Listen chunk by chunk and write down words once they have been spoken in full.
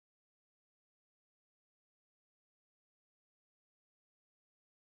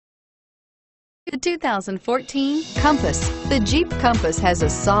The 2014 Compass. The Jeep Compass has a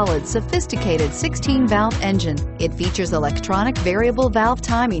solid, sophisticated 16-valve engine. It features electronic variable valve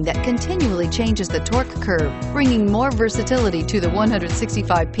timing that continually changes the torque curve, bringing more versatility to the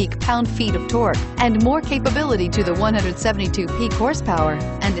 165 peak pound-feet of torque and more capability to the 172 peak horsepower,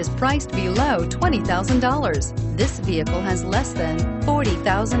 and is priced below $20,000. This vehicle has less than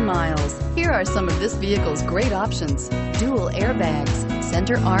 40,000 miles. Here are some of this vehicle's great options: dual airbags,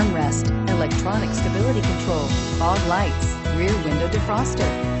 center armrest, electronic stability control, fog lights, rear window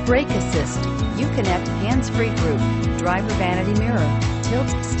defroster, brake assist, Uconnect hands-free group, driver vanity mirror, tilt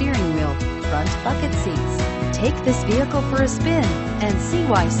steering wheel, front bucket seats. Take this vehicle for a spin and see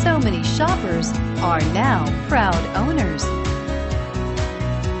why so many shoppers are now proud owners.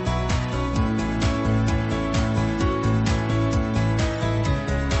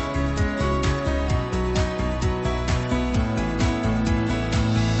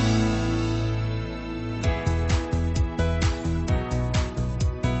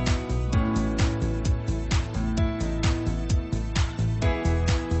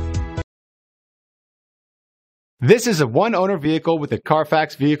 This is a one-owner vehicle with a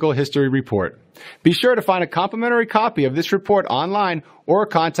Carfax Vehicle History Report. Be sure to find a complimentary copy of this report online or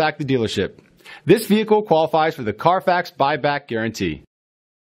contact the dealership. This vehicle qualifies for the Carfax Buyback Guarantee.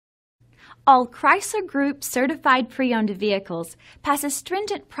 All Chrysler Group certified pre-owned vehicles pass a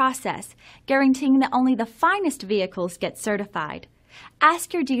stringent process guaranteeing that only the finest vehicles get certified.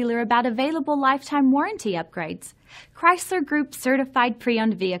 Ask your dealer about available lifetime warranty upgrades. Chrysler Group certified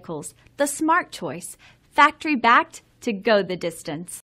pre-owned vehicles, the smart choice, factory backed to go the distance.